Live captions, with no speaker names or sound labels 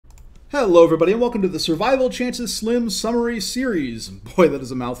Hello everybody and welcome to the Survival Chances Slim Summary Series. Boy, that is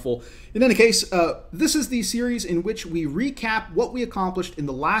a mouthful. In any case, this is the series in which we recap what we accomplished in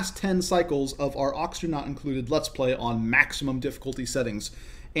the last 10 cycles of our Oxygen Not Included Let's Play on maximum difficulty settings.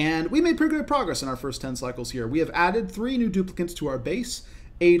 And we made pretty good progress in our first 10 cycles here. We have added 3 new duplicants to our base,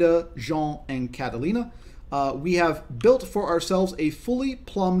 Ada, Jean, and Catalina. We have built for ourselves a fully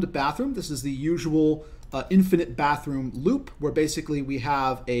plumbed bathroom. This is the usual infinite bathroom loop where basically we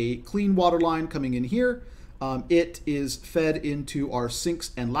have a clean water line coming in here. It is fed into our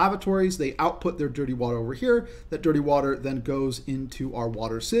sinks and lavatories. They output their dirty water over here. That dirty water then goes into our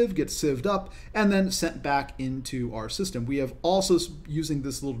water sieve, gets sieved up, and then sent back into our system. We have also, using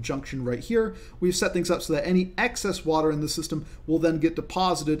this little junction right here, we've set things up so that any excess water in the system will then get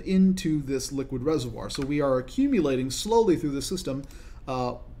deposited into this liquid reservoir. So we are accumulating slowly through the system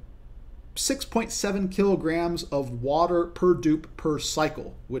 6.7 kilograms of water per dupe per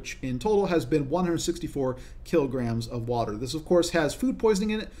cycle, which in total has been 164 kilograms of water. This, of course, has food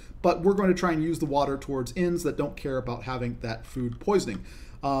poisoning in it, but we're going to try and use the water towards inns that don't care about having that food poisoning.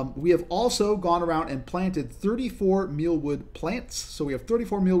 We have also gone around and planted 34 mealwood plants. So we have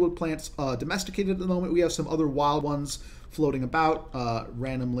 34 mealwood plants domesticated at the moment. We have some other wild ones floating about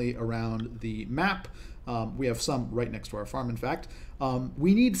randomly around the map. We have some right next to our farm, in fact.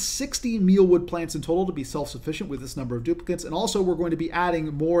 We need 60 mealwood plants in total to be self-sufficient with this number of duplicates, and also we're going to be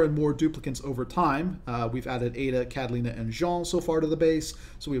adding more and more duplicates over time. We've added Ada, Catalina, and Jean so far to the base,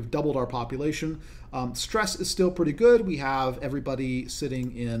 so we've doubled our population. Stress is still pretty good. We have everybody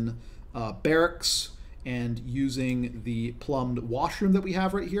sitting in barracks and using the plumbed washroom that we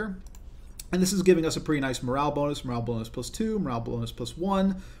have right here. And this is giving us a pretty nice morale bonus +2, morale bonus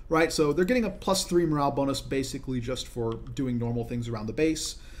 +1, right? So they're getting a +3 morale bonus basically just for doing normal things around the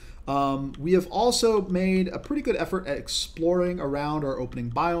base. We have also made a pretty good effort at exploring around our opening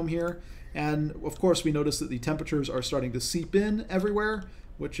biome here. And of course, we notice that the temperatures are starting to seep in everywhere,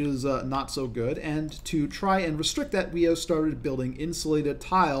 which is not so good. And to try and restrict that, we have started building insulated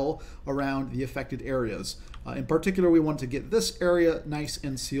tile around the affected areas. In particular, we want to get this area nice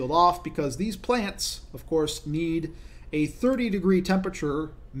and sealed off because these plants, of course, need a 30-degree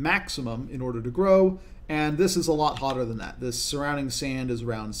temperature maximum in order to grow, and this is a lot hotter than that. This surrounding sand is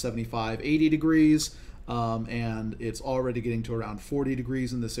around 75, 80 degrees, and it's already getting to around 40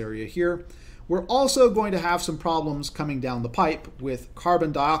 degrees in this area here. We're also going to have some problems coming down the pipe with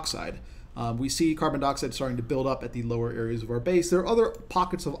carbon dioxide. We see carbon dioxide starting to build up at the lower areas of our base. There are other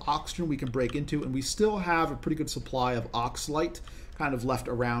pockets of oxygen we can break into, and we still have a pretty good supply of oxalite kind of left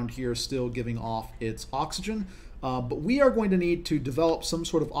around here, still giving off its oxygen. But we are going to need to develop some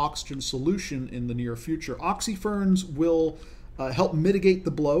sort of oxygen solution in the near future. Oxyferns will help mitigate the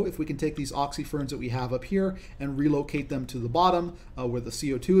blow if we can take these oxyferns that we have up here and relocate them to the bottom where the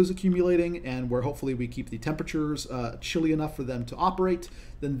CO2 is accumulating and where hopefully we keep the temperatures chilly enough for them to operate.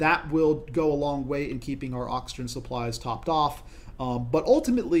 Then that will go a long way in keeping our oxygen supplies topped off. But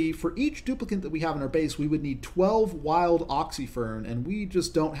ultimately, for each duplicate that we have in our base, we would need 12 wild oxyfern, and we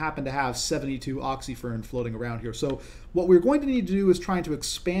just don't happen to have 72 oxyfern floating around here. So what we're going to need to do is trying to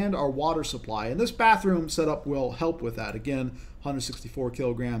expand our water supply, and this bathroom setup will help with that. Again, 164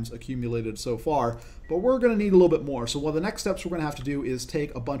 kilograms accumulated so far, but we're going to need a little bit more. So one of the next steps we're going to have to do is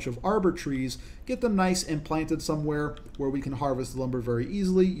take a bunch of arbor trees, get them nice and planted somewhere where we can harvest the lumber very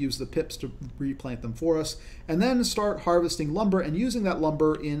easily, use the pips to replant them for us, and then start harvesting lumber and using that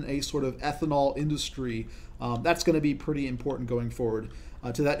lumber in a sort of ethanol industry. That's going to be pretty important going forward.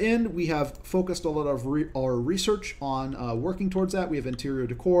 To that end, we have focused a lot of our research on working towards that. We have interior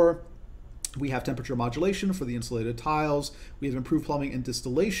decor. We have temperature modulation for the insulated tiles. We have improved plumbing and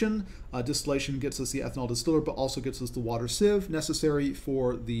distillation. Distillation gets us the ethanol distiller, but also gets us the water sieve necessary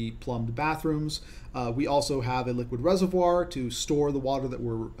for the plumbed bathrooms. We also have a liquid reservoir to store the water that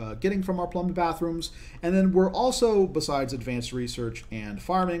we're getting from our plumbed bathrooms. And then we're also, besides advanced research and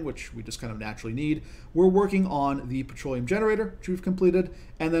farming, which we just kind of naturally need, we're working on the petroleum generator, which we've completed.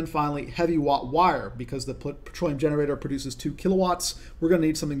 And then finally, heavy watt wire, because the petroleum generator produces 2 kilowatts. We're going to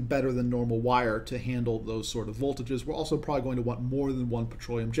need something better than normal wire to handle those sort of voltages. We're also probably going to want more than one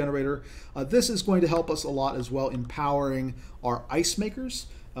petroleum generator. This is going to help us a lot as well in powering our ice makers,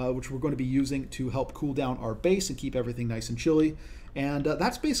 which we're going to be using to help cool down our base and keep everything nice and chilly. And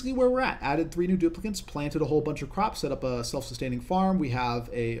that's basically where we're at. Added 3 new duplicates, planted a whole bunch of crops, set up a self-sustaining farm. We have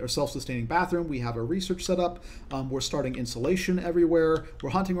a self-sustaining bathroom. We have a research setup. We're starting insulation everywhere.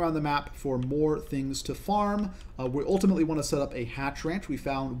 We're hunting around the map for more things to farm. We ultimately want to set up a hatch ranch. We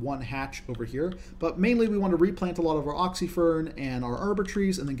found one hatch over here, but mainly we want to replant a lot of our oxyfern and our arbor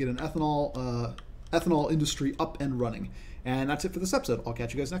trees and then get an ethanol industry up and running. And that's it for this episode. I'll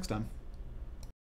catch you guys next time.